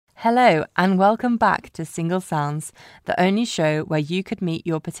Hello and welcome back to Single Sounds, the only show where you could meet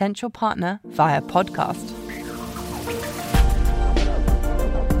your potential partner via podcast.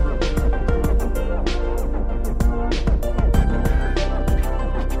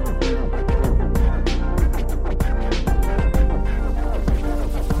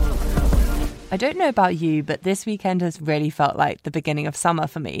 I don't know about you, but this weekend has really felt like the beginning of summer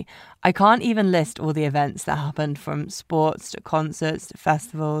for me. I can't even list all the events that happened, from sports to concerts to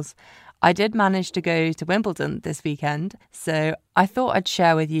festivals. I did manage to go to Wimbledon this weekend, so I thought I'd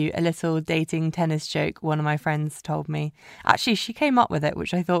share with you a little dating tennis joke one of my friends told me. Actually, she came up with it,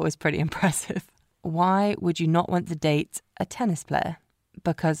 which I thought was pretty impressive. Why would you not want to date a tennis player?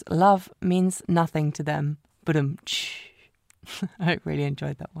 Because love means nothing to them. Ba-dum-tsh. I really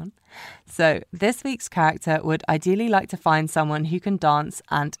enjoyed that one. So this week's character would ideally like to find someone who can dance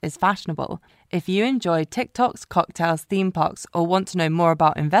and is fashionable. If you enjoy TikToks, cocktails, theme parks, or want to know more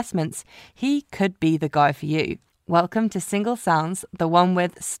about investments, he could be the guy for you. Welcome to Single Sounds, the one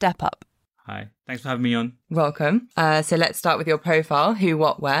with Step Up. Hi, thanks for having me on. Welcome. So let's start with your profile. Who,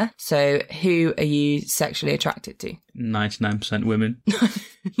 what, where? So who are you sexually attracted to? 99% women.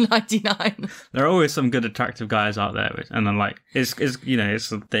 99. There are always some good attractive guys out there, and I'm like, it's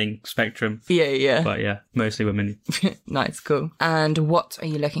a thing, spectrum. Yeah. But yeah, mostly women. Nice, cool. And what are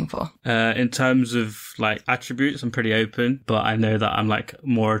you looking for? In terms of like attributes, I'm pretty open, but I know that I'm like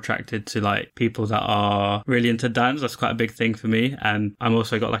more attracted to like people that are really into dance. That's quite a big thing for me, and I'm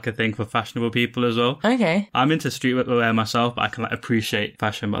also got like a thing for fashionable people as well. Okay. I'm into streetwear myself, but I can like appreciate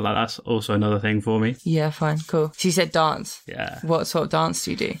fashion, but like that's also another thing for me. Yeah, fine, cool. So you said dance. Yeah. What sort of dance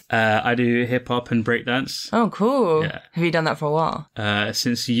do you do? I do hip hop and breakdance. Oh, cool. Yeah. Have you done that for a while?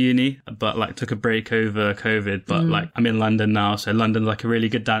 Since uni, but like took a break over COVID. But like I'm in London now, so London's like a really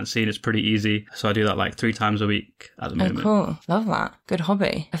good dance scene. It's pretty easy, so I do that like 3 times a week at the moment. Oh, cool. Love that. Good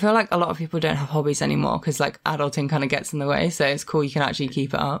hobby. I feel like a lot of people don't have hobbies anymore because like adulting kind of gets in the way. So it's cool you can actually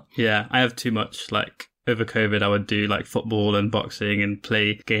keep it up. Yeah, I have too much like. Over COVID, I would do like football and boxing and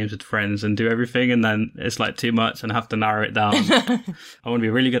play games with friends and do everything. And then it's like too much and I have to narrow it down. I want to be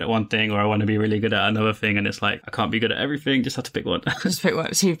really good at one thing or I want to be really good at another thing. And it's like, I can't be good at everything. Just have to pick one. Just pick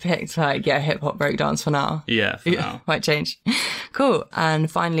one. So you picked like, hip hop breakdance for now. Yeah, for now. Might change. Cool. And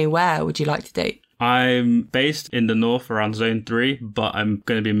finally, where would you like to date? I'm based in the north around Zone 3, but I'm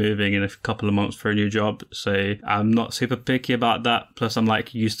going to be moving in a couple of months for a new job. So I'm not super picky about that. Plus, I'm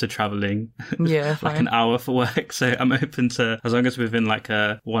like used to traveling like an hour for work. So I'm open to, as long as within like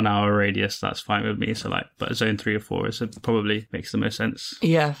a 1 hour radius, that's fine with me. So like, but Zone 3 or 4 is probably makes the most sense.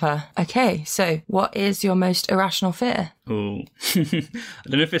 Yeah, fair. Okay. So what is your most irrational fear? Oh, I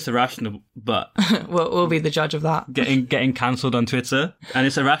don't know if it's irrational, but we'll be the judge of that. Getting cancelled on Twitter. And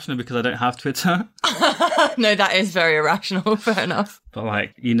it's irrational because I don't have Twitter. No, that is very irrational. Fair enough. But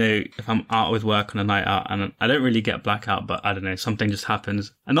like, if I'm out with work on a night out and I don't really get blackout, but I don't know, something just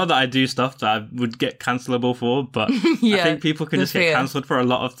happens. And not that I do stuff that I would get cancelable for, but I think people can just get cancelled for a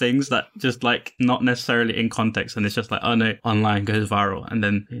lot of things that just like not necessarily in context. And it's just like, oh no, online goes viral. And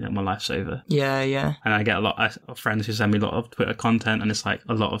then, my life's over. Yeah. And I get a lot of friends who send me a lot of Twitter content and it's like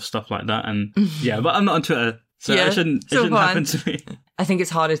a lot of stuff like that. And yeah, but I'm not on Twitter. So it shouldn't happen to me. I think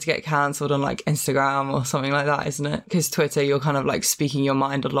it's harder to get cancelled on like Instagram or something like that, isn't it? Because Twitter, you're kind of like speaking your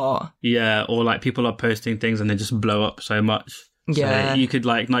mind a lot. Yeah, or like people are posting things and they just blow up so much. Yeah. So you could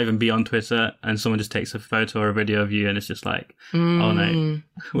like not even be on Twitter and someone just takes a photo or a video of you and it's just like, oh no,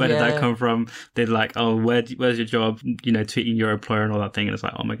 where did that come from? They're like, oh, where's your job? Tweeting your employer and all that thing. And it's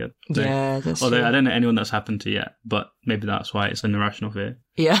like, oh my God. So, yeah, that's although true. I don't know anyone that's happened to yet, but maybe that's why it's an irrational fear.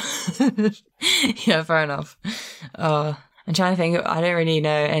 Yeah. Yeah, fair enough. I'm trying to think. I don't really know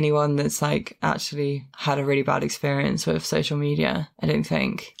anyone that's like actually had a really bad experience with social media. I don't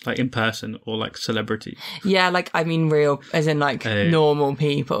think. Like in person or like celebrity. Yeah, like I mean real, as in like normal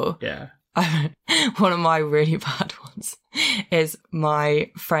people. Yeah. One of my really bad ones is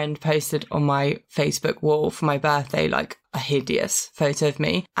my friend posted on my Facebook wall for my birthday like a hideous photo of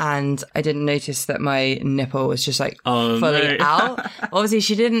me, and I didn't notice that my nipple was just like fully out. Obviously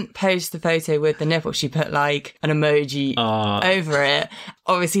she didn't post the photo with the nipple, she put like an emoji over it.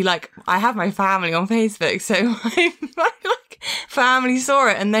 Obviously like I have my family on Facebook, so my like family saw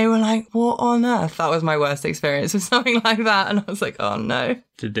it and they were like, what on earth? That was my worst experience with something like that, and I was like, oh no.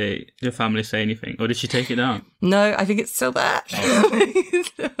 Did your family say anything or did she take it down? No, I think it's still there.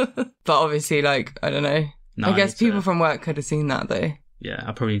 But obviously like I don't know. No, I guess people from work could have seen that though. Yeah,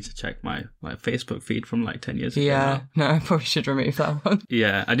 I probably need to check my Facebook feed from like 10 years ago. Yeah, no, I probably should remove that one.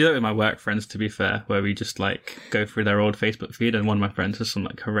 Yeah, I do that with my work friends, to be fair, where we just like go through their old Facebook feed, and one of my friends has some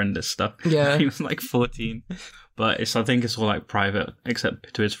like horrendous stuff. Yeah. He was like 14. but I think it's all like private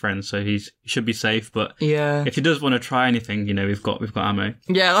except to his friends, so he should be safe. But yeah, if he does want to try anything, you know, we've got ammo.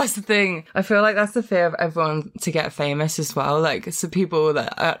 Yeah, that's the thing. I feel like that's the fear of everyone to get famous as well. Like, so people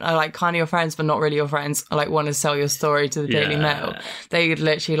that are like kind of your friends but not really your friends, like want to sell your story to the Daily Mail. They would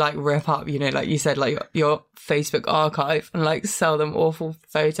literally like rip up, you know, like you said, like your Facebook archive and like sell them awful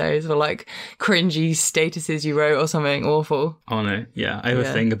photos or like cringy statuses you wrote or something awful. Oh no, yeah. I have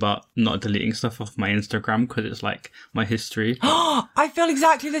a thing about not deleting stuff off my Instagram because it's like my history. I feel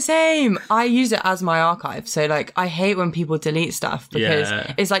exactly the same. I use it as my archive. So like I hate when people delete stuff because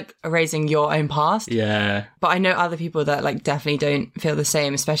it's like erasing your own past. Yeah. But I know other people that like definitely don't feel the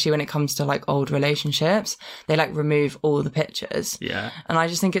same, especially when it comes to like old relationships. They like remove all the pictures. Yeah. And I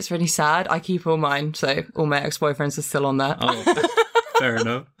just think it's really sad. I keep all mine, so all my ex-boyfriends are still on there. Oh, fair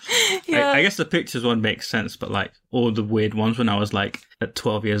enough. Yeah. I guess the pictures one makes sense, but like all the weird ones when I was like at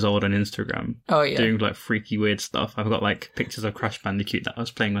 12 years old on Instagram. Oh, yeah. Doing like freaky weird stuff. I've got like pictures of Crash Bandicoot that I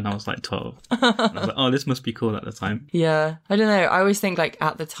was playing when I was like 12. And I was like, oh, this must be cool at the time. Yeah. I don't know. I always think like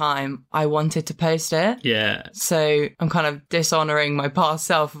at the time I wanted to post it. Yeah. So I'm kind of dishonoring my past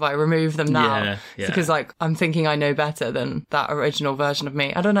self if I remove them now. Yeah. Because like I'm thinking I know better than that original version of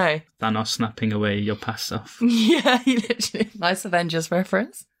me. I don't know. Thanos snapping away your past self. Yeah, literally. Nice Avengers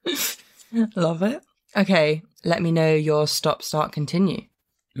reference. Love it. Okay, let me know your stop, start, continue.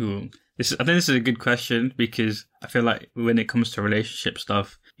 Ooh. I think this is a good question because I feel like when it comes to relationship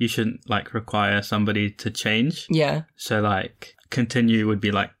stuff, you shouldn't like require somebody to change. Yeah. So like continue would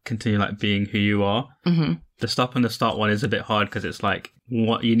be like continue like being who you are. Mm-hmm. The stop and the start one is a bit hard because it's like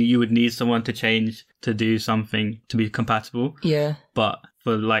what you would need someone to change to do something to be compatible. Yeah. But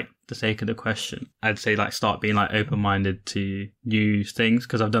for like the sake of the question, I'd say like start being like open-minded to new things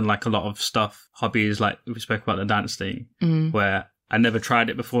because I've done like a lot of stuff, hobbies, like we spoke about the dance thing, where I never tried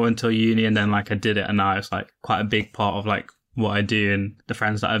it before until uni, and then like I did it, and now it's like quite a big part of like what I do and the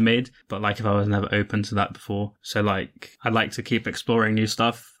friends that I've made. But like if I was never open to that before, so like I'd like to keep exploring new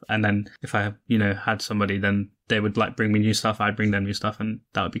stuff, and then if I had somebody, then they would like bring me new stuff, I'd bring them new stuff, and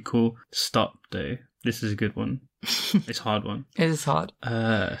that would be cool. Stop though. This is a good one. It's a hard one. It is hard.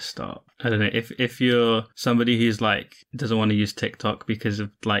 Stop. I don't know. If you're somebody who's like doesn't want to use TikTok because of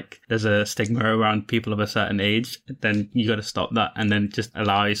like there's a stigma around people of a certain age, then you got to stop that and then just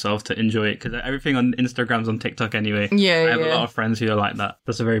allow yourself to enjoy it because everything on Instagram's on TikTok anyway. Yeah, I have a lot of friends who are like that.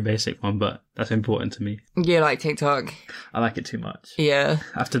 That's a very basic one, but that's important to me. You like TikTok? I like it too much. Yeah.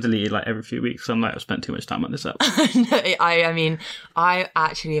 I have to delete it like every few weeks. So I'm like, I've spent too much time on this app. No, I mean, I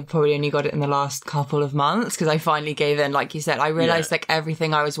actually have probably only got it in the last couple of months because I finally gave in. Like you said, I realised like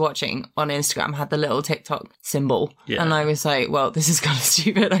everything I was watching on Instagram had the little TikTok symbol. Yeah. And I was like, well, this is kind of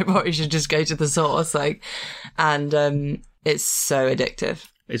stupid. I probably should just go to the source. Like, and it's so addictive.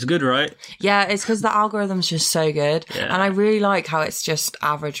 It's good, right? Yeah, it's because the algorithm's just so good. Yeah. And I really like how it's just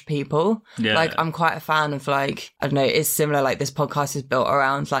average people. Yeah. Like, I'm quite a fan of, like, I don't know, it's similar, like, this podcast is built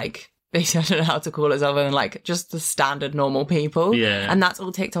around, like, basically, I don't know how to call it other than, like, just the standard normal people. Yeah. And that's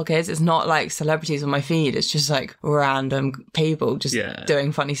all TikTok is. It's not, like, celebrities on my feed. It's just, like, random people just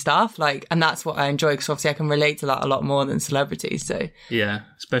doing funny stuff. Like, and that's what I enjoy because, obviously, I can relate to that a lot more than celebrities, so. Yeah.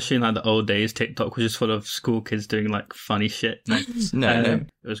 Especially in, like, the old days, TikTok was just full of school kids doing, like, funny shit. No.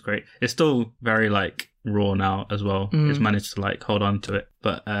 It was great. It's still very, like, raw now as well. It's managed to like hold on to it,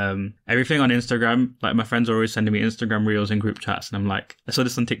 but everything on Instagram, like my friends are always sending me Instagram reels in group chats, and I'm like, I saw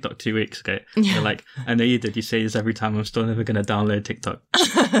this on TikTok 2 weeks ago. They're like, I know you did, you say this every time, I'm still never gonna download TikTok.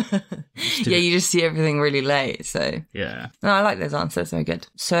 Yeah, you just see everything really late, so yeah. No, I like those answers, they're good.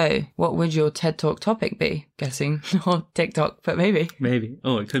 So what would your TED Talk topic be? Guessing not TikTok, but maybe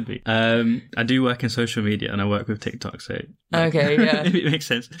oh, it could be. I do work in social media and I work with TikTok, so like, okay, yeah. Maybe it makes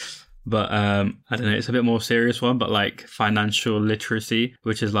sense. But I don't know, it's a bit more serious one, but like financial literacy,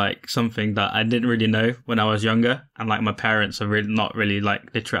 which is like something that I didn't really know when I was younger. And like my parents are really not really like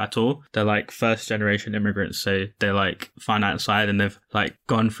literate at all. They're like first generation immigrants. So they're like finance side and they've like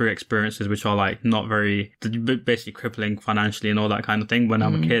gone through experiences which are like not very, basically crippling financially and all that kind of thing. When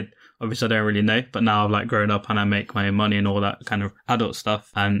I'm a kid, obviously I don't really know, but now I've like grown up and I make my own money and all that kind of adult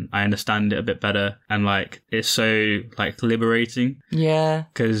stuff and I understand it a bit better and like it's so like liberating. Yeah.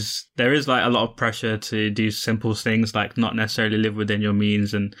 Because there is like a lot of pressure to do simple things, like not necessarily live within your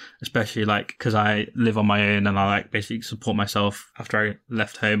means, and especially like because I live on my own and I like basically support myself after I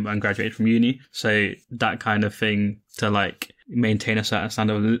left home and graduated from uni. So that kind of thing to like maintain a certain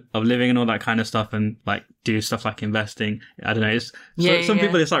standard of living and all that kind of stuff and like do stuff like investing. I don't know. Some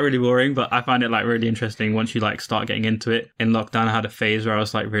people it's like really boring, but I find it like really interesting once you like start getting into it. In lockdown, I had a phase where I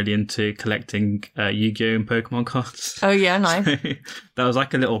was like really into collecting Yu-Gi-Oh! And Pokemon cards. Oh yeah, nice. So, that was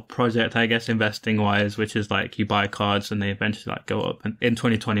like a little project, I guess, investing wise, which is like you buy cards and they eventually like go up. And in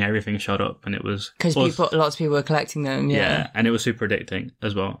 2020, everything shot up, and it was because lots of people were collecting them. Yeah, and it was super addicting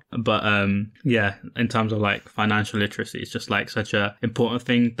as well. But yeah, in terms of like financial literacy, it's just like such a important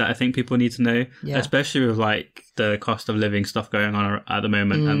thing that I think people need to know, especially with like the cost of living stuff going on at the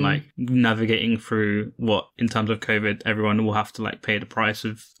moment, and like navigating through what in terms of COVID, everyone will have to like pay the price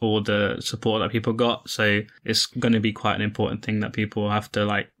of all the support that people got. So it's going to be quite an important thing that people have to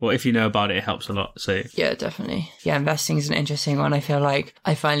like, well, if you know about it, it helps a lot. So yeah, definitely. Yeah, investing is an interesting one. I feel like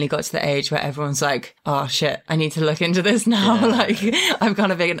I finally got to the age where everyone's like, oh shit, I need to look into this now. Like I've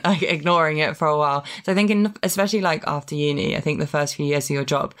kind of been like ignoring it for a while. So I think especially like after uni, I think the first few years of your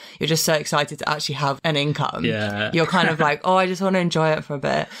job, you're just so excited to actually have an income. Yeah. You're kind of like, oh, I just want to enjoy it for a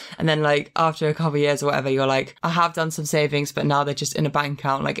bit. And then like after a couple of years or whatever, you're like, I have done some savings, but now they're just in a bank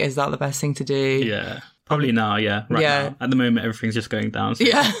account. Like, is that the best thing to do? Yeah. Probably now, yeah. Right now. At the moment, everything's just going down. So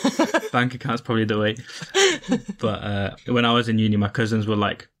yeah. Bank account's probably the way. But when I was in uni, my cousins were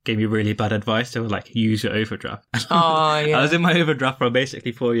like, gave me really bad advice. They were like, use your overdraft. Oh, yeah. I was in my overdraft for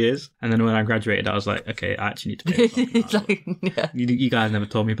basically 4 years. And then when I graduated, I was like, okay, I actually need to pay it. Like, you guys never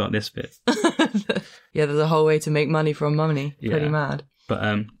told me about this bit. Yeah, there's a whole way to make money from money. Pretty mad.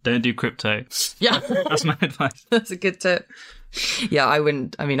 But don't do crypto. Yeah. That's my advice. That's a good tip. Yeah, I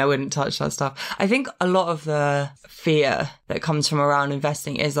wouldn't touch that stuff. I think a lot of the fear that comes from around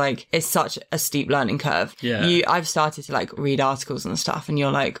investing is like, it's such a steep learning curve. Yeah. I've started to like read articles and stuff, and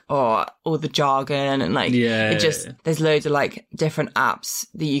you're like, oh, all the jargon and like, there's loads of like different apps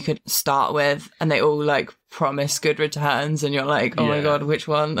that you could start with, and they all like promise good returns, and you're like, oh my god, which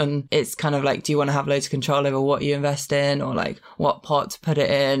one? And it's kind of like, do you want to have loads of control over what you invest in, or like what pot to put it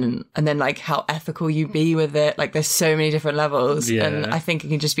in, and then like how ethical you be with it? Like there's so many different levels, and I think it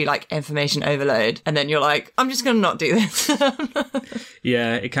can just be like information overload, and then you're like, I'm just gonna not do this.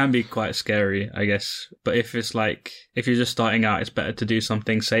 Yeah, it can be quite scary, I guess, but if you're just starting out, it's better to do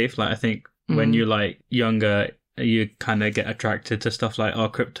something safe. Like I think when you're like younger, you kind of get attracted to stuff like, oh,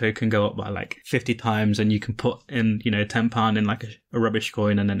 crypto can go up by like 50 times, and you can put in, £10 in like a rubbish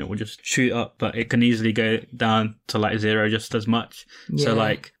coin, and then it will just shoot up, but it can easily go down to like zero just as much. So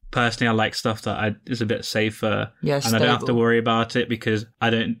like personally, I like stuff that is a bit safer, and I don't have to worry about it because I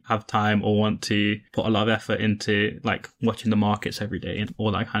don't have time or want to put a lot of effort into like watching the markets every day and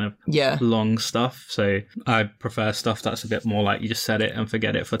all that kind of long stuff. So I prefer stuff that's a bit more like you just set it and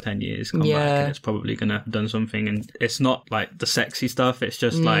forget it for 10 years, come back, and it's probably gonna have done something. And it's not like the sexy stuff. It's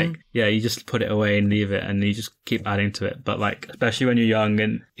just like, you just put it away and leave it, and you just keep adding to it. But like, especially when you're young,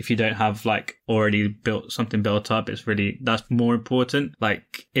 and if you don't have like already built up, that's more important.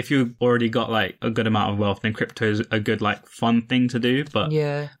 Like if you've already got like a good amount of wealth, then crypto is a good like fun thing to do. But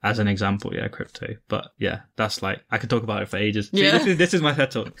as an example, crypto. But that's like, I could talk about it for ages. See, this is my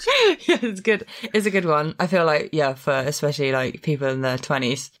TED Talk. Yeah, it's good. It's a good one. I feel like for especially like people in their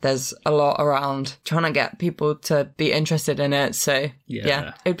 20s, there's a lot around trying to get people to be interested in it. So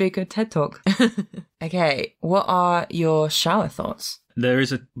it'd be a good TED Talk. Okay, what are your shower thoughts? There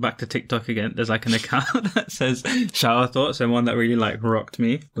is back to TikTok again. There's like an account that says shower thoughts, and one that really like rocked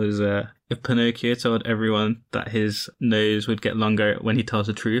me was if Pinocchio told everyone that his nose would get longer when he tells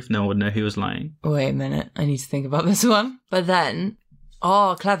the truth, no one would know he was lying. Wait a minute, I need to think about this one. But then,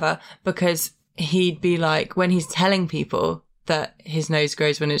 clever, because he'd be like, when he's telling people that his nose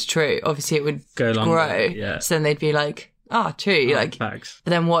grows when it's true, obviously it would grow. So then they'd be like, true. Like, facts.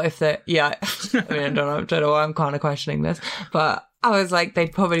 But then what if I mean, I don't know why I'm kind of questioning this, but I was like,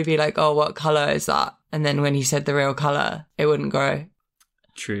 they'd probably be like, oh, what colour is that? And then when he said the real colour, it wouldn't grow.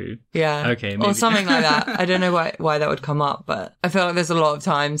 True. Yeah. Okay. Maybe. Or something like that. I don't know why that would come up, but I feel like there's a lot of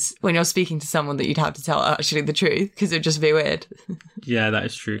times when you're speaking to someone that you'd have to tell actually the truth, because it'd just be weird. Yeah, that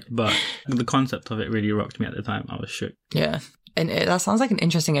is true. But the concept of it really rocked me at the time. I was shook. Yeah. And that sounds like an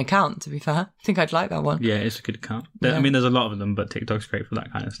interesting account, to be fair. I think I'd like that one. Yeah, it's a good account. I mean, there's a lot of them, but TikTok's great for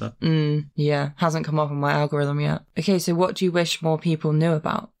that kind of stuff. Yeah, hasn't come up on my algorithm yet. Okay, so what do you wish more people knew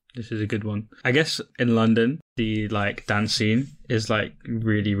about? This is a good one. I guess in London, the like dance scene is like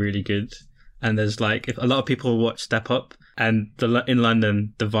really, really good. And there's like, if a lot of people watch Step Up, and in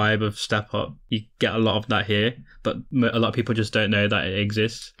London, the vibe of Step Up, you get a lot of that here, but a lot of people just don't know that it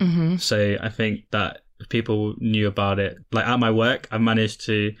exists. So I think that if people knew about it, like at my work, I've managed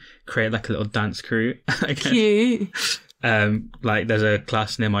to create like a little dance crew. Cute. Like there's a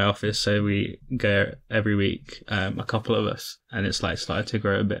class near my office, so we go every week, a couple of us, and it's like started to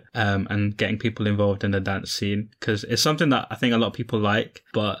grow a bit, and getting people involved in the dance scene, because it's something that I think a lot of people like,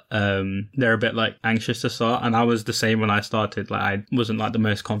 but they're a bit like anxious to start. And I was the same when I started. Like, I wasn't like the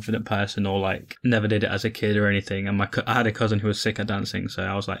most confident person, or like never did it as a kid or anything. And I had a cousin who was sick at dancing, so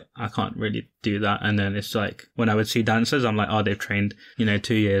I was like, I can't really do that. And then it's like, when I would see dancers, I'm like, oh, they've trained,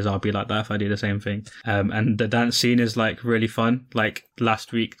 2 years, I'll be like that if I do the same thing. And the dance scene is like really fun. Like,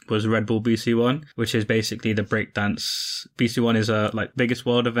 last week was Red Bull BC1, which is basically the break dance. BC1 is a like biggest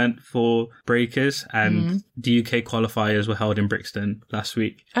world event for breakers, and the UK qualifiers were held in Brixton last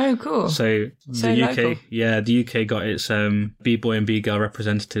week. Oh, cool. So the UK, local. Yeah, the UK got its B-boy and B-girl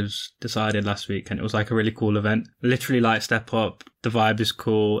representatives decided last week, and it was like a really cool event. Literally like step up. The vibe is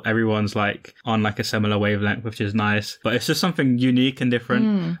cool. Everyone's like on like a similar wavelength, which is nice. But it's just something unique and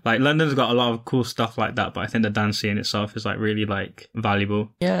different. Like, London's got a lot of cool stuff like that, but I think the dance scene itself is like really like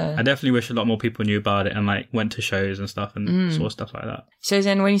valuable. Yeah. I definitely wish a lot more people knew about it and like went to shows and stuff and saw stuff like that. So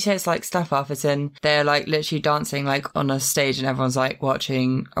then when you say it's like step up, it's in they're like literally dancing like on a stage and everyone's like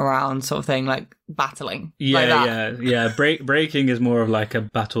watching around sort of thing, like battling. Yeah, yeah. Breaking is more of like a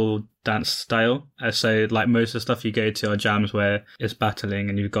battle dance style. So like most of the stuff you go to are jams where it's battling,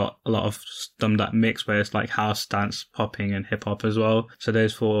 and you've got a lot of them that mix where it's like house, dance, popping and hip hop as well. So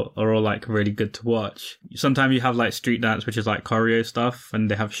those four are all like really good to watch. Sometimes you have like street dance, which is like choreo stuff, and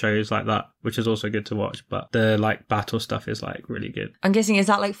they have shows like that, which is also good to watch. But the like battle stuff is like really good. I'm guessing, is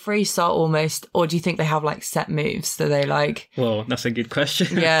that like freestyle almost, or do you think they have like set moves that they like? Well, that's a good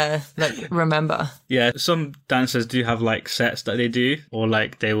question. Yeah, like remember. Yeah, some dancers do have like sets that they do, or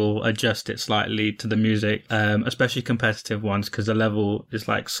like they will adjust it slightly to the music, especially competitive ones, because the level is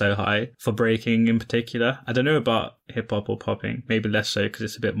like so high for breaking in particular. I don't know about hip hop or popping, maybe less so because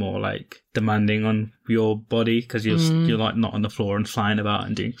it's a bit more like demanding on your body, because you're like not on the floor and flying about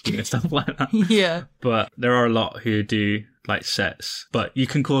and doing stuff like that. Yeah, but there are a lot who do like sets, but you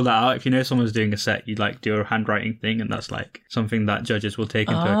can call that out if you know someone's doing a set. You like do a handwriting thing, and that's like something that judges will take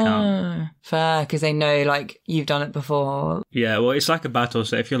into account. Fair, because they know like you've done it before. Yeah, well, it's like a battle,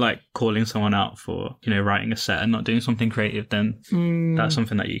 so if you're like calling someone out for writing a set and not doing something creative, then that's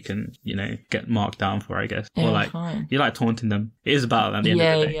something that you can get marked down for, I guess. Yeah, or like fine. You're like taunting them. It is a battle at the end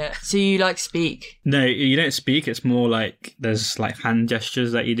of the day. Yeah. So you like speak? No, you don't speak. It's more like there's like hand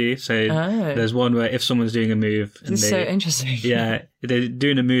gestures that you do. So there's one where if someone's doing a move, and this is so interesting. Yeah, they're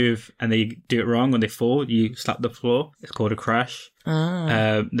doing a move and they do it wrong or they fall, you slap the floor. It's called a crash.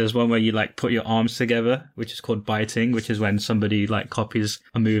 There's one where you like put your arms together, which is called biting, which is when somebody like copies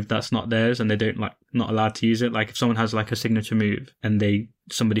a move that's not theirs and they don't like not allowed to use it. Like if someone has like a signature move and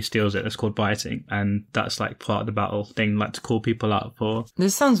somebody steals it, it's called biting, and that's like part of the battle thing, like to call people out for.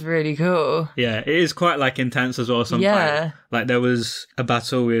 This sounds really cool. Yeah, it is quite like intense as well sometimes. Yeah. Like there was a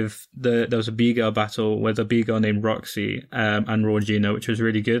battle with there was a B-girl battle with a B-girl named Roxy and Raw Gina, which was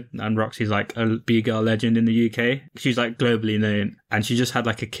really good. And Roxy's like a B-girl legend in the UK. She's like globally known, and she just had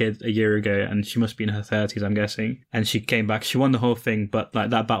like a kid a year ago, and she must be in her 30s, I'm guessing. And she came back. She won the whole thing, but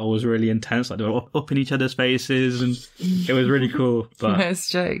like that battle was really intense. Like they were up in each other's faces, and it was really cool. But nice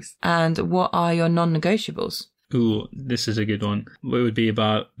jokes. And what are your non-negotiables? Ooh, this is a good one. It would be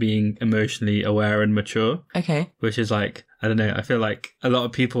about being emotionally aware and mature. Okay. Which is like, I don't know, I feel like a lot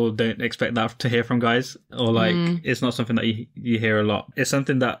of people don't expect that to hear from guys, or like it's not something that you hear a lot. It's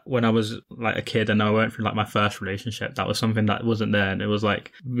something that when I was like a kid and I went through like my first relationship, that was something that wasn't there, and it was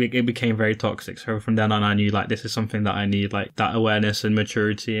like it became very toxic. So from then on I knew like this is something that I need, like that awareness and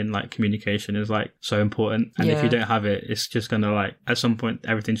maturity and like communication is like so important. And if you don't have it, it's just gonna like at some point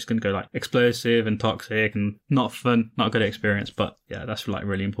everything's just gonna go like explosive and toxic and not fun, not a good experience. But yeah, that's like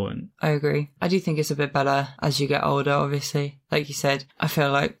really important. I agree. I do think it's a bit better as you get older, obviously. Like you said, I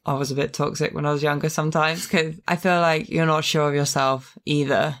feel like I was a bit toxic when I was younger sometimes, because I feel like you're not sure of yourself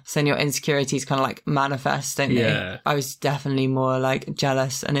either. So then your insecurities kind of like manifest, don't they? I was definitely more like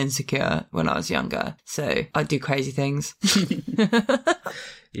jealous and insecure when I was younger. So I'd do crazy things.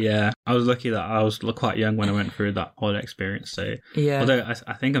 Yeah, I was lucky that I was quite young when I went through that whole experience. So, although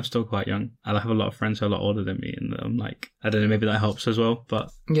I think I'm still quite young, I have a lot of friends who are a lot older than me, and I'm like, I don't know, maybe that helps as well.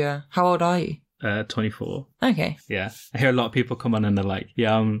 But yeah, how old are you? 24. Okay. Yeah. I hear a lot of people come on and they're like,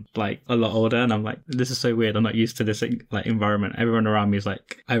 yeah, I'm like a lot older, and I'm like, this is so weird. I'm not used to this like environment. Everyone around me is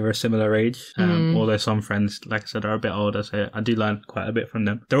like either a similar age, although some friends, like I said, are a bit older, so I do learn quite a bit from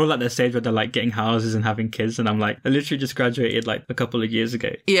them. They're all at the stage where they're like getting houses and having kids, and I'm like, I literally just graduated like a couple of years ago.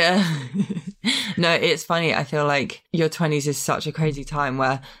 Yeah. No, it's funny. I feel like your 20s is such a crazy time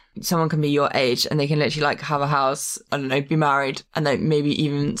where someone can be your age and they can literally like have a house, I don't know, be married, and then maybe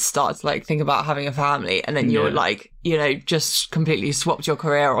even start to like think about having a family, and then you're like, you know, just completely swapped your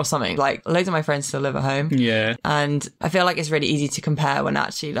career or something. Like loads of my friends still live at home. Yeah. And I feel like it's really easy to compare when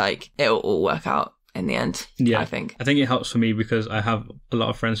actually like it'll all work out in the end. Yeah. I think it helps for me because I have a lot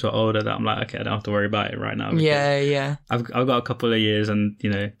of friends who are older that I'm like, okay, I don't have to worry about it right now. Yeah. I've got a couple of years, and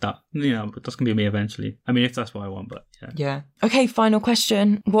that's gonna be me eventually. I mean, if that's what I want, but yeah. Okay, final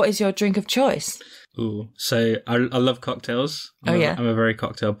question. What is your drink of choice? Ooh, so I love cocktails. I'm a very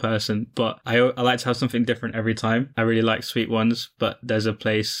cocktail person, but I like to have something different every time. I really like sweet ones, but there's a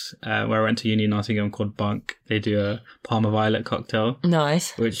place where I went to uni in Nottingham called Bunk. They do a Parma Violet cocktail.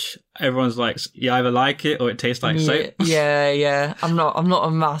 Nice. Which everyone's like, you either like it or it tastes like soap. Yeah. I'm not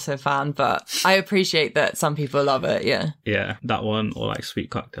a massive fan, but I appreciate that some people love it. Yeah. Yeah, that one, or like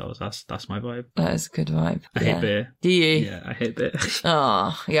sweet cocktails. That's my vibe. That is a good vibe. I hate beer. Do you? Yeah, I hate beer.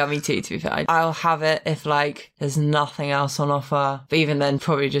 Oh, yeah, me too, to be fair. I'll have it if like there's nothing else on offer. But even then,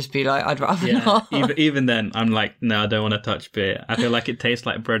 probably just be like, I'd rather not. Even then, I'm like, no, I don't want to touch beer. I feel like it tastes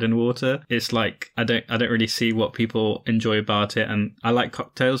like bread and water. It's like I don't really see what people enjoy about it. And I like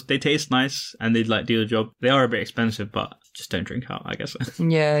cocktails. They taste nice and they like do the job. They are a bit expensive, but just don't drink out, I guess.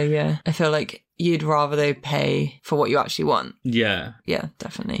 Yeah. I feel like you'd rather they pay for what you actually want. Yeah,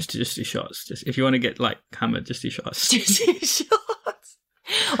 definitely. Just do shots. Just if you want to get like hammered, just do shots. Just do shots.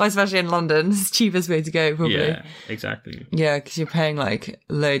 Well, especially in London, it's the cheapest way to go, probably. Yeah, exactly. Yeah, because you're paying like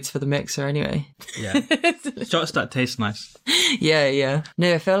loads for the mixer anyway. Yeah. Shots that taste nice. Yeah.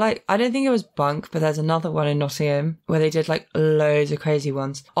 No, I feel like, I don't think it was Bunk, but there's another one in Nottingham where they did like loads of crazy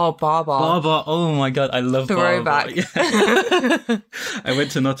ones. Oh, Bar Bar. Oh my God, I love Throwback. Bar Bar. I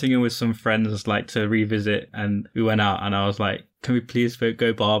went to Nottingham with some friends like to revisit, and we went out and I was like, can we please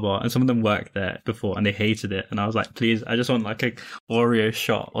go Bar Bar? And some of them worked there before and they hated it. And I was like, please, I just want like a Oreo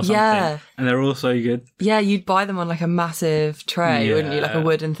shot or something. Yeah. And they're all so good. Yeah, you'd buy them on like a massive tray, wouldn't you? Like a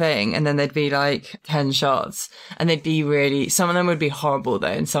wooden thing. And then there'd be like 10 shots. And they'd be really, some of them would be horrible though.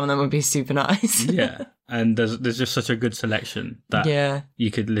 And some of them would be super nice. Yeah. And there's just such a good selection that you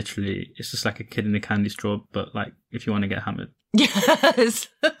could literally, it's just like a kid in a candy straw, but like if you want to get hammered. Yes.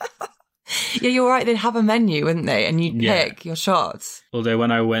 Yeah, you're right. They'd have a menu, wouldn't they? And you'd pick your shots. Although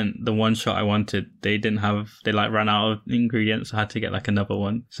when I went, the one shot I wanted, they like ran out of ingredients. I had to get like another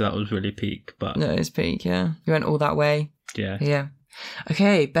one. So that was really peak. But no, it's peak, yeah. You went all that way. Yeah.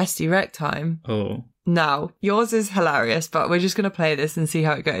 Okay, bestie rec time. Oh. Now, yours is hilarious, but we're just going to play this and see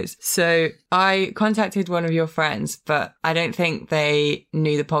how it goes. So I contacted one of your friends, but I don't think they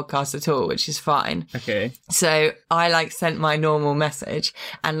knew the podcast at all, which is fine. Okay. So I like sent my normal message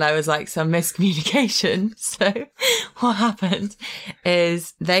and there was like some miscommunication. So what happened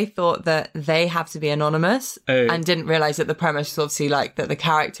is they thought that they have to be anonymous and didn't realize that the premise is obviously like that the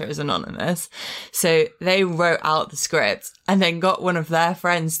character is anonymous. So they wrote out the script and then got one of their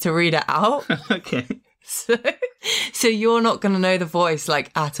friends to read it out. Okay. So you're not going to know the voice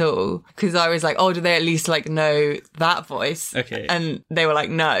like at all, because I was like, oh, do they at least like know that voice? And they were like,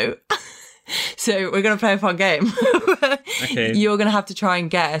 no. So we're going to play a fun game. Okay. You're going to have to try and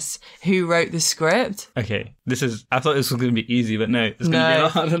guess who wrote the script. Okay. I thought this was going to be easy, but no, it's going to be a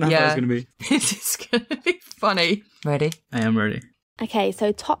lot harder than I thought it was going to be. This is going to be funny. Ready? I am ready. Okay,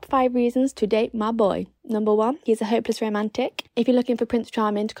 so top 5 reasons to date my boy. Number 1, he's a hopeless romantic. If you're looking for Prince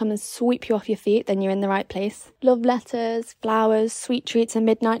Charming to come and sweep you off your feet, then you're in the right place. Love letters, flowers, sweet treats and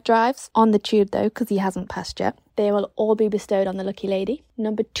midnight drives. On the tube though, because he hasn't passed yet. They will all be bestowed on the lucky lady.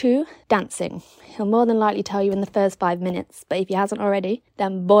 Number 2, dancing. He'll more than likely tell you in the first 5 minutes, but if he hasn't already,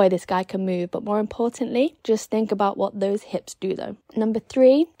 then boy, this guy can move. But more importantly, just think about what those hips do though. Number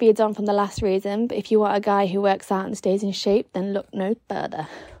 3, feeds on from the last reason, but if you want a guy who works out and stays in shape, then look no further.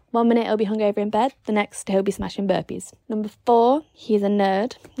 1 minute he'll be hungover in bed, the next he'll be smashing burpees. Number 4, he's a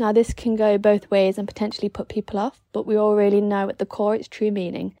nerd. Now this can go both ways and potentially put people off, but we all really know at the core its true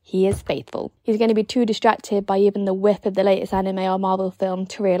meaning. He is faithful. He's going to be too distracted by even the whiff of the latest anime or Marvel film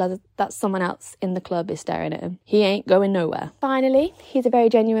to realise that someone else in the club is staring at him. He ain't going nowhere. Finally, he's a very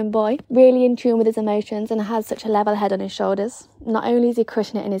genuine boy, really in tune with his emotions and has such a level head on his shoulders. Not only is he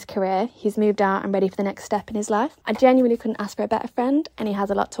crushing it in his career, he's moved out and ready for the next step in his life. I genuinely couldn't ask for a better friend, and he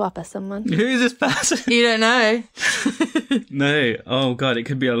has a lot to offer someone. Who is this person? You don't know. No. Oh God, it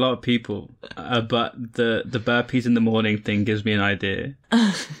could be a lot of people. But the burpees in the morning thing gives me an idea.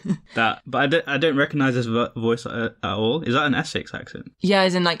 But I don't recognise this voice at all. Is that an Essex accent? Yeah,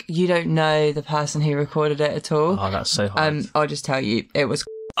 as in like you don't know the person who recorded it at all. Oh, that's so hard. I'll just tell you, it was.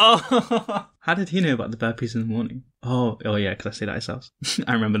 Oh, how did he know about the burpees in the morning? Oh yeah, because I say that at his house.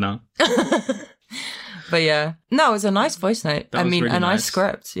 I remember now. But yeah. No, it was a nice voice note. Really a nice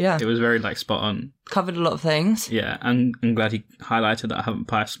script. Yeah. It was very like spot on. Covered a lot of things. Yeah. And I'm glad he highlighted that I haven't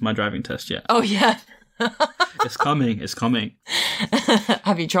passed my driving test yet. Oh, yeah. It's coming.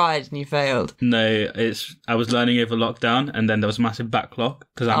 Have you tried and you failed? No, I was learning over lockdown, and then there was a massive backlog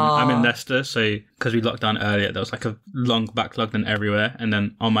because I'm in Leicester, so because we locked down earlier, there was like a long backlog then everywhere, and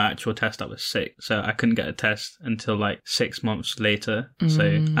then on my actual test I was sick, so I couldn't get a test until like 6 months later. So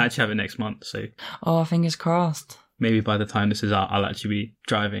I actually have it next month. So fingers crossed. Maybe by the time this is out, I'll actually be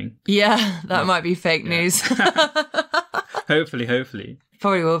driving. Yeah, that might be fake news. Hopefully.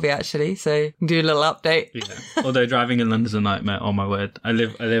 Probably will be, actually, so do a little update. Yeah. Although driving in London's a nightmare, oh my word. I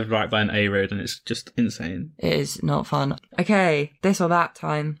live right by an A road and it's just insane. It is not fun. Okay, this or that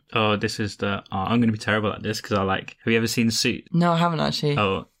time. Oh, this is I'm going to be terrible at this because have you ever seen Suits? No, I haven't actually.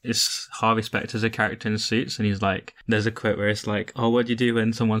 Oh, it's Harvey Specter's a character in Suits, and he's like, there's a quote where it's like, oh, what do you do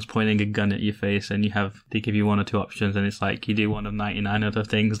when someone's pointing a gun at your face and they give you one or two options, and it's like, you do one of 99 other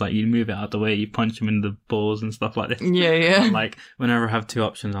things, like you move it out the way, you punch them in the balls and stuff like this. Yeah. But, like, whenever I have two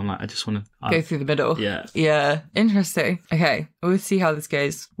options, I'm like, I just want to go through the middle. Yeah. Interesting. Okay, we'll see how this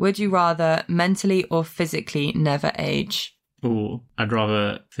goes. Would you rather mentally or physically never age? Oh, I'd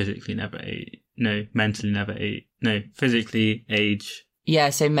rather physically never age. No, mentally never age. No, physically age.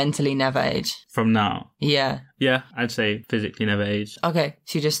 Yeah, so mentally never age. From now? Yeah. Yeah, I'd say physically never age. Okay,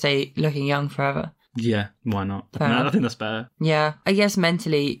 so you just stay looking young forever? Yeah, why not? I think that's better. Yeah, I guess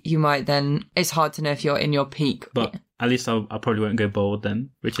mentally you might then... It's hard to know if you're in your peak. But at least I probably won't go bald then,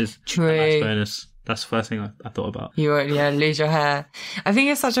 which is true. A nice bonus. That's the first thing I thought about. You won't, lose your hair. I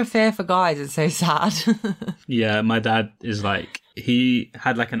think it's such a fear for guys. It's so sad. Yeah, my dad is like... He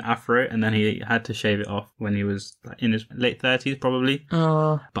had like an afro and then he had to shave it off when he was like in his late 30s probably.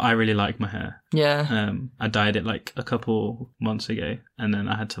 Oh. But I really like my hair. Yeah. I dyed it like a couple months ago and then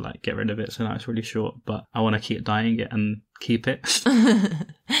I had to like get rid of it, so now it's really short, but I want to keep dyeing it and keep it.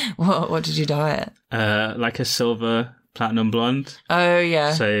 What did you dye it? Like a silver platinum blonde. Oh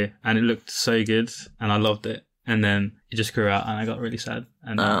yeah. And it looked so good and I loved it. And then it just grew out and I got really sad.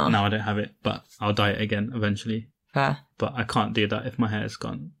 And now I don't have it, but I'll dye it again eventually. Fair. But I can't do that if my hair's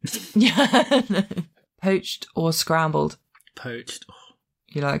gone. Yeah. No. Poached or scrambled? Poached. Oh.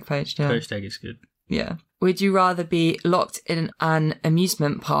 You like poached, yeah? Poached egg is good. Yeah. Would you rather be locked in an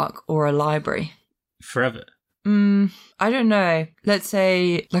amusement park or a library? Forever. I don't know. Let's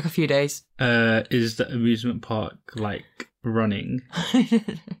say like a few days. Is the amusement park like running?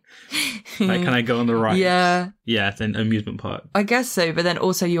 Like, can I go on the rides? Yeah, then amusement park. I guess so, but then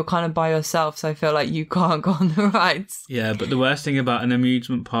also you're kind of by yourself, so I feel like you can't go on the rides. Yeah, but the worst thing about an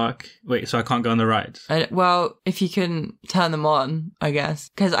amusement park... Wait, so I can't go on the rides? Well, if you can turn them on, I guess.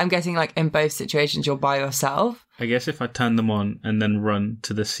 Because I'm guessing like in both situations you're by yourself. I guess if I turn them on and then run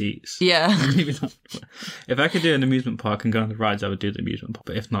to the seats. Yeah. Maybe not. If I could do an amusement park and go on the rides, I would do the amusement park.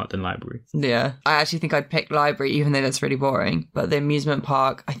 But if not, then library. Yeah. I actually think I'd pick library, even though that's really boring. But the amusement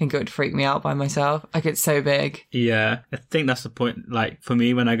park, I think it would freak me out by myself. Like, it's so big. Yeah. I think that's the point. Like, for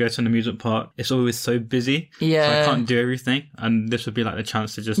me, when I go to an amusement park, it's always so busy. Yeah. So I can't do everything. And this would be like the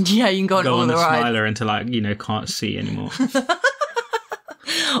chance to just... Yeah, you can go on all the rides. Smiler until, like, can't see anymore.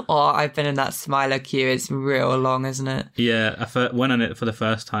 Oh, I've been in that Smiler queue. It's real long, isn't it? Yeah, I went on it for the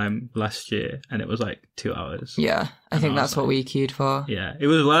first time last year and it was like 2 hours. Yeah, I think that's what we queued for. Yeah, it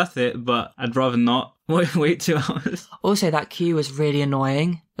was worth it, but I'd rather not wait 2 hours. Also, that queue was really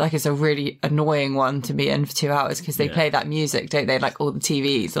annoying. Like, it's a really annoying one to be in for 2 hours because they play that music, don't they? Like, all the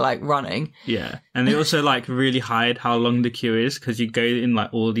TVs are, like, running. Yeah. And they also, like, really hide how long the queue is because you go in,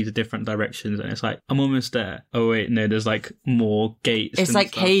 like, all these different directions and it's like, I'm almost there. Oh, wait, no, there's, like, more gates. It's like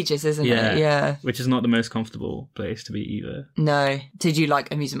stuff. Cages, isn't it? Yeah. Which is not the most comfortable place to be either. No. Did you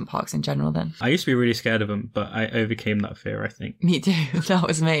like amusement parks in general then? I used to be really scared of them, but I overcame that fear, I think. Me too. That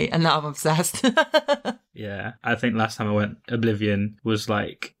was me. And now I'm obsessed. Yeah, I think last time I went, Oblivion was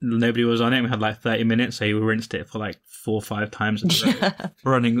like, nobody was on it. We had like 30 minutes, so you rinsed it for like 4 or 5 times in a row,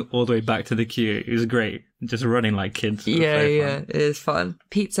 running all the way back to the queue. It was great. Just running like kids. Yeah, it is fun.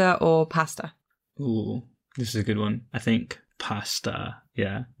 Pizza or pasta? Ooh, this is a good one. I think pasta.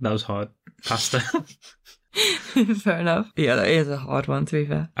 Yeah, that was hard. Pasta. Fair enough. Yeah, that is a hard one, to be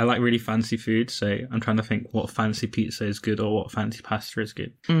fair. I like really fancy food, so I'm trying to think what fancy pizza is good or what fancy pasta is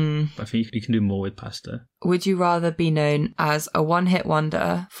good. But I think you can do more with pasta. Would you rather be known as a one-hit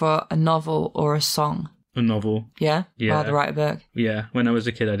wonder for a novel or a song? A novel. Yeah? Yeah. Rather write a book? Yeah. When I was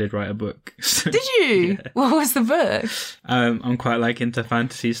a kid, I did write a book. Did you? Yeah. What was the book? I'm quite like into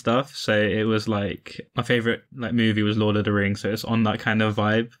fantasy stuff. So it was like, my favourite like movie was Lord of the Rings. So it's on that kind of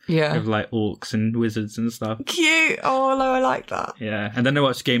vibe. Yeah. Of like orcs and wizards and stuff. Cute. Oh, I like that. Yeah. And then I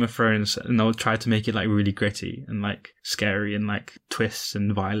watched Game of Thrones and I tried to make it like really gritty and like scary and like twists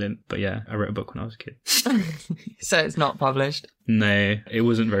and violent. But yeah, I wrote a book when I was a kid. So it's not published? No, it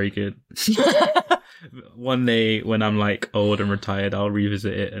wasn't very good. One day when I'm like old and retired, I'll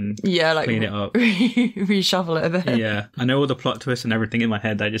revisit it and clean it up. Reshuffle it a bit. Yeah. I know all the plot twists and everything in my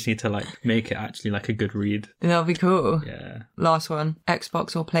head. I just need to like make it actually like a good read. That'll be cool. Yeah. Last one.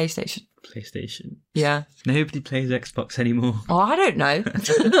 Xbox or PlayStation? PlayStation. Yeah. Nobody plays Xbox anymore. Oh, I don't know.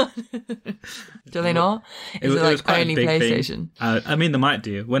 Do they not? Is it like only PlayStation? I mean, they might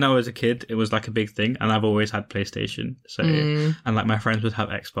do. When I was a kid, it was like a big thing, and I've always had PlayStation. So, and like my friends would have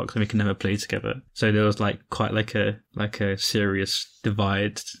Xbox, and we could never play together. So there was like quite like a serious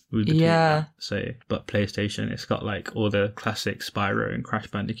divide between that. So, but PlayStation, it's got like all the classic Spyro and Crash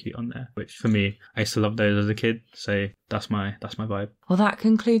Bandicoot on there, which for me, I used to love those as a kid. So that's my vibe. Well, that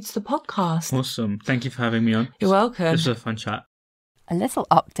concludes the podcast. Awesome. Thank you for having me on. You're welcome. This was a fun chat. A little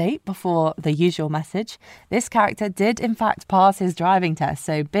update before the usual message. This character did in fact pass his driving test,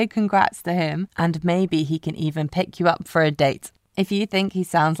 so big congrats to him, and maybe he can even pick you up for a date. If you think he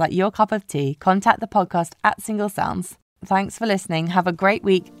sounds like your cup of tea, contact the podcast at Single Sounds. Thanks for listening, have a great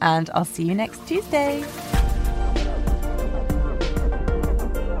week, and I'll see you next Tuesday.